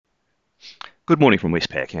Good morning from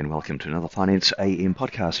Westpac and welcome to another Finance AM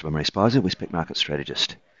podcast. I'm Ray Spicer, Westpac Market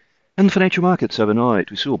Strategist. In the financial markets overnight,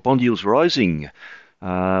 we saw bond yields rising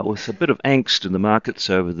with a bit of angst in the markets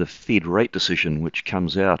over the Fed rate decision, which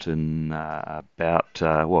comes out in about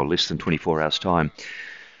less than 24 hours' time.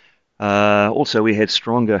 Also, we had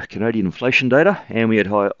stronger Canadian inflation data and we had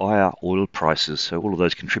higher oil prices, so all of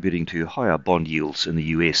those contributing to higher bond yields in the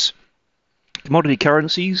US. Commodity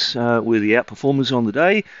currencies were the outperformers on the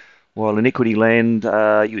day, while in equity land,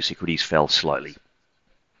 US equities fell slightly.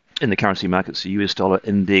 In the currency markets, the US dollar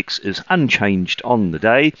index is unchanged on the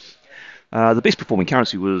day. The best performing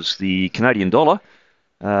currency was the Canadian dollar.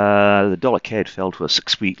 The dollar CAD fell to a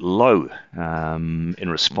 6-week low in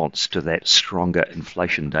response to that stronger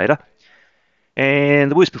inflation data. And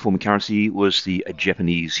the worst performing currency was the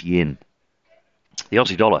Japanese yen. The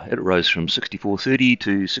Aussie dollar, it rose from 64.30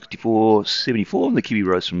 to 64.74, and the Kiwi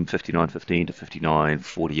rose from 59.15 to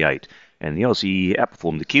 59.48. And the Aussie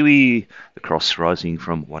outperformed the Kiwi, the cross rising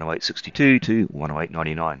from 108.62 to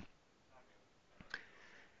 108.99.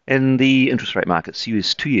 In the interest rate markets,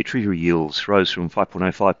 US 2-year Treasury yields rose from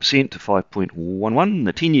 5.05% to 5.11%.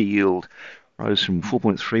 The 10-year yield rose from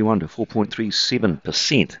 4.31% to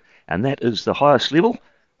 4.37%. And that is the highest level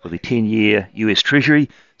for the 10-year US Treasury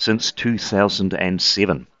since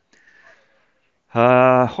 2007. What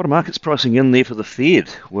are markets pricing in there for the Fed?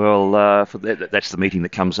 Well, that's the meeting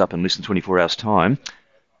that comes up in less than 24 hours' time.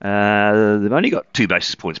 They've only got 2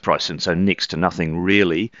 basis points priced in, so next to nothing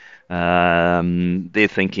really. They're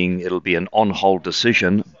thinking it'll be an on-hold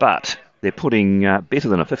decision, but they're putting better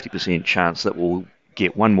than a 50% chance that we'll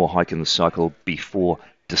get one more hike in the cycle before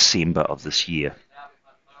December of this year.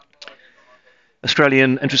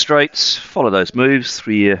 Australian interest rates follow those moves.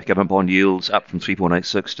 3-year government bond yields up from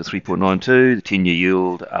 3.86 to 3.92. The 10-year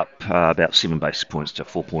yield up about 7 basis points to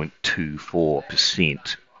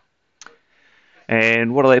 4.24%.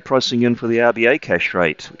 And what are they pricing in for the RBA cash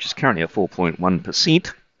rate, which is currently at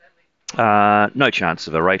 4.1%? No chance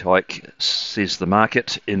of a rate hike, says the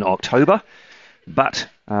market, in October, but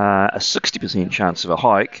a 60% chance of a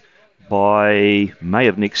hike by May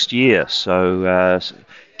of next year. So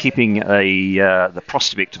keeping the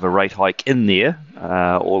prospect of a rate hike in there,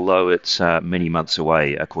 although it's many months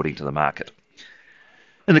away, according to the market.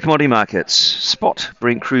 In the commodity markets, spot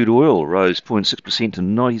Brent crude oil rose 0.6% to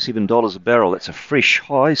 $97 a barrel. That's a fresh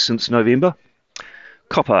high since November.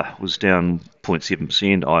 Copper was down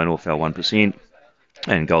 0.7%, iron ore fell 1%,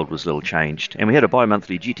 and gold was little changed. And we had a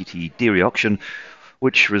bi-monthly GTT dairy auction,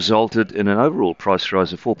 which resulted in an overall price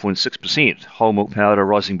rise of 4.6%, whole milk powder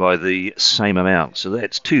rising by the same amount. So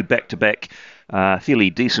that's 2 back-to-back fairly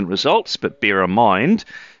decent results, but bear in mind,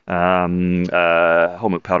 whole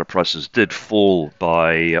milk powder prices did fall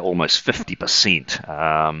by almost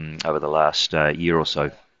 50% over the last year or so.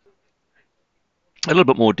 A little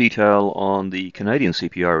bit more detail on the Canadian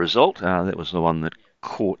CPI result. That was the one that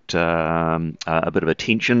caught a bit of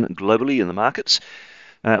attention globally in the markets.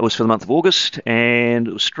 It was for the month of August, and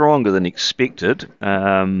it was stronger than expected.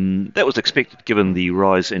 That was expected given the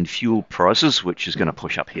rise in fuel prices, which is going to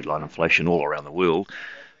push up headline inflation all around the world.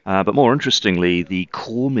 But more interestingly, the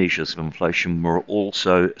core measures of inflation were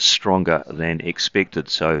also stronger than expected.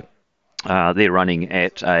 So they're running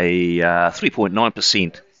at a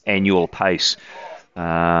 3.9% annual pace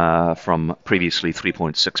from previously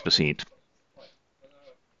 3.6%.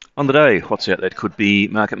 On the day, what's out that could be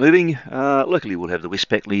market moving? Locally, we'll have the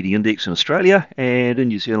Westpac leading index in Australia, and in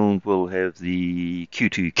New Zealand, we'll have the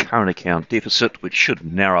Q2 current account deficit, which should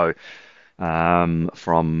narrow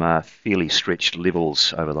from fairly stretched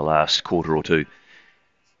levels over the last quarter or two.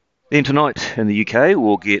 Then tonight in the UK,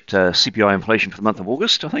 we'll get CPI inflation for the month of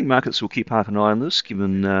August. I think markets will keep half an eye on this,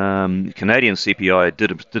 given Canadian CPI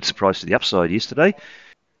did surprise to the upside yesterday.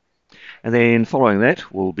 And then following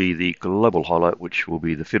that will be the global highlight, which will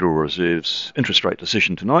be the Federal Reserve's interest rate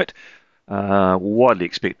decision tonight, widely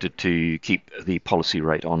expected to keep the policy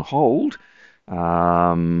rate on hold,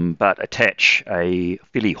 but attach a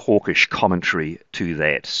fairly hawkish commentary to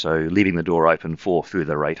that, so leaving the door open for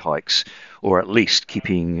further rate hikes, or at least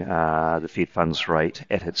keeping the Fed funds rate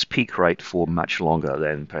at its peak rate for much longer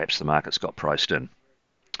than perhaps the market's got priced in.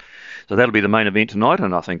 So that'll be the main event tonight,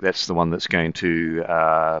 and I think that's the one that's going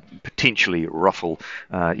to potentially ruffle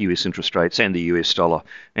US interest rates and the US dollar,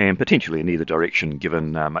 and potentially in either direction,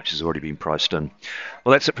 given much has already been priced in.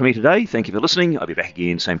 Well, that's it for me today. Thank you for listening. I'll be back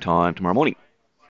again same time tomorrow morning.